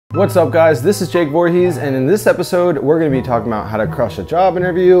What's up guys, this is Jake Voorhees, and in this episode we're going to be talking about how to crush a job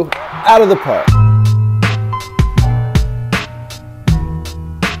interview out of the park.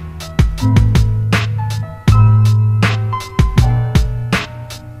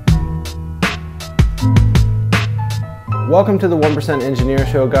 Welcome to the 1% Engineer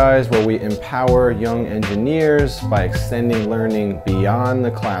Show, guys, where we empower young engineers by extending learning beyond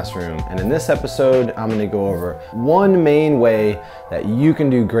the classroom. And in this episode, I'm going to go over one main way that you can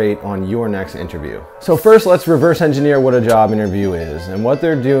do great on your next interview. So first, let's reverse engineer what a job interview is. And what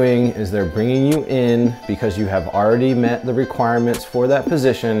they're doing is they're bringing you in because you have already met the requirements for that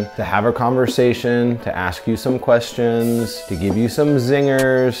position, to have a conversation, to ask you some questions, to give you some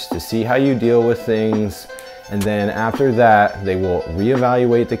zingers, to see how you deal with things. And then after that, they will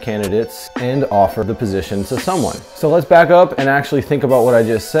reevaluate the candidates and offer the position to someone. So let's back up and actually think about what I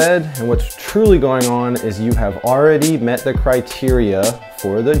just said. And what's truly going on is you have already met the criteria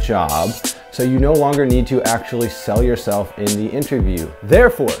for the job, so you no longer need to actually sell yourself in the interview.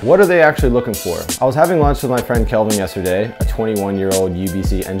 Therefore, what are they actually looking for? I was having lunch with my friend Kelvin yesterday, a 21-year-old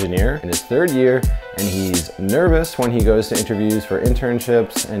UBC engineer in his third year, and he's nervous when he goes to interviews for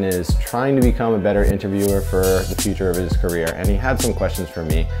internships and is trying to become a better interviewer for the future of his career. And he had some questions for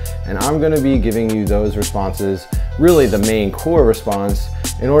me, and I'm gonna be giving you those responses, really the main core response,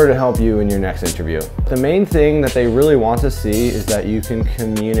 in order to help you in your next interview. The main thing that they really want to see is that you can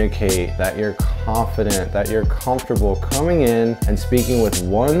communicate, that you're confident, that you're comfortable coming in and speaking with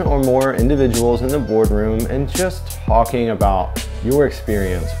one or more individuals in the boardroom and just talking about your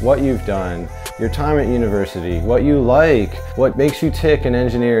experience, what you've done, your time at university, what you like, what makes you tick in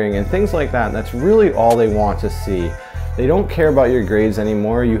engineering, and things like that. That's really all they want to see. They don't care about your grades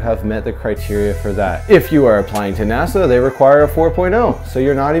anymore. You have met the criteria for that. If you are applying to NASA, they require a 4.0. So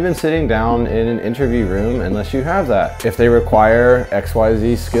you're not even sitting down in an interview room unless you have that. If they require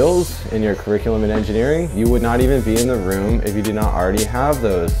XYZ skills in your curriculum in engineering, you would not even be in the room if you did not already have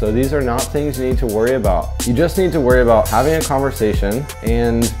those. So these are not things you need to worry about. You just need to worry about having a conversation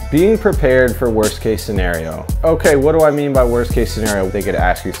and being prepared for worst case scenario. Okay, what do I mean by worst case scenario? They could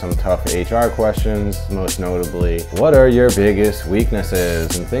ask you some tough HR questions, most notably, what are your biggest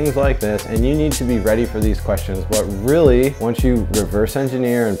weaknesses and things like this, and you need to be ready for these questions. But really, once you reverse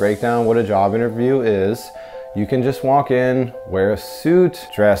engineer and break down what a job interview is, you can just walk in, wear a suit,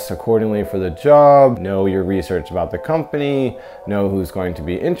 dress accordingly for the job, know your research about the company, know who's going to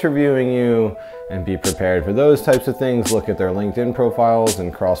be interviewing you, and be prepared for those types of things. Look at their LinkedIn profiles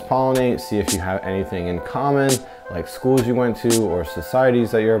and cross-pollinate, see if you have anything in common, like schools you went to or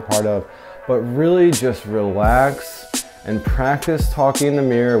societies that you're a part of. But really just relax and practice talking in the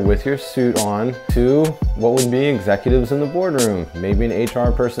mirror with your suit on to what would be executives in the boardroom. Maybe an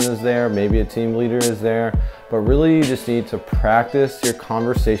HR person is there, maybe a team leader is there, but really you just need to practice your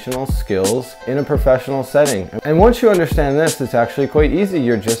conversational skills in a professional setting. And once you understand this, it's actually quite easy.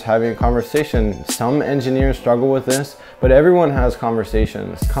 You're just having a conversation. Some engineers struggle with this, but everyone has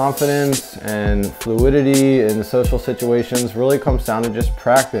conversations. Confidence and fluidity in social situations really comes down to just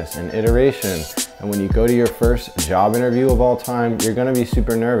practice and iteration. And when you go to your first job interview of all time, you're gonna be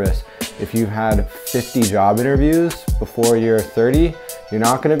super nervous. If you've had 50 job interviews before you're 30, you're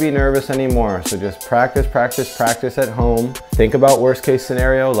not gonna be nervous anymore. So just practice, practice, practice at home. Think about worst case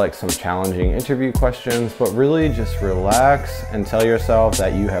scenario, like some challenging interview questions, but really just relax and tell yourself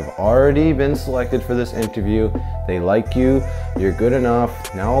that you have already been selected for this interview. They like you, you're good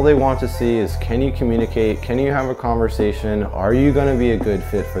enough. Now all they want to see is, can you communicate? Can you have a conversation? Are you gonna be a good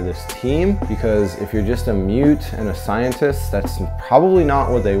fit for this team? Because if you're just a mute and a scientist, that's probably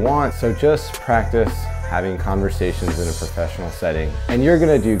not what they want. So just practice having conversations in a professional setting, and you're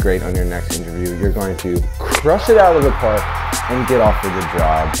gonna do great on your next interview. You're going to crush it out of the park and get offered the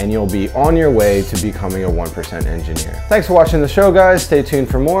job, and you'll be on your way to becoming a 1% engineer. Thanks for watching the show, guys. Stay tuned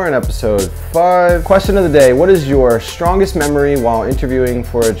for more in episode 5. Question of the day: what is your strongest memory while interviewing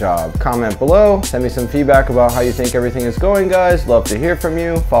for a job? Comment below, send me some feedback about how you think everything is going, guys. Love to hear from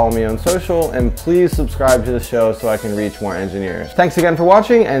you. Follow me on social, and please subscribe to the show so I can reach more engineers. Thanks again for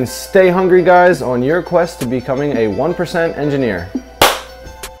watching, and stay hungry, guys, on your quest to becoming a 1% engineer.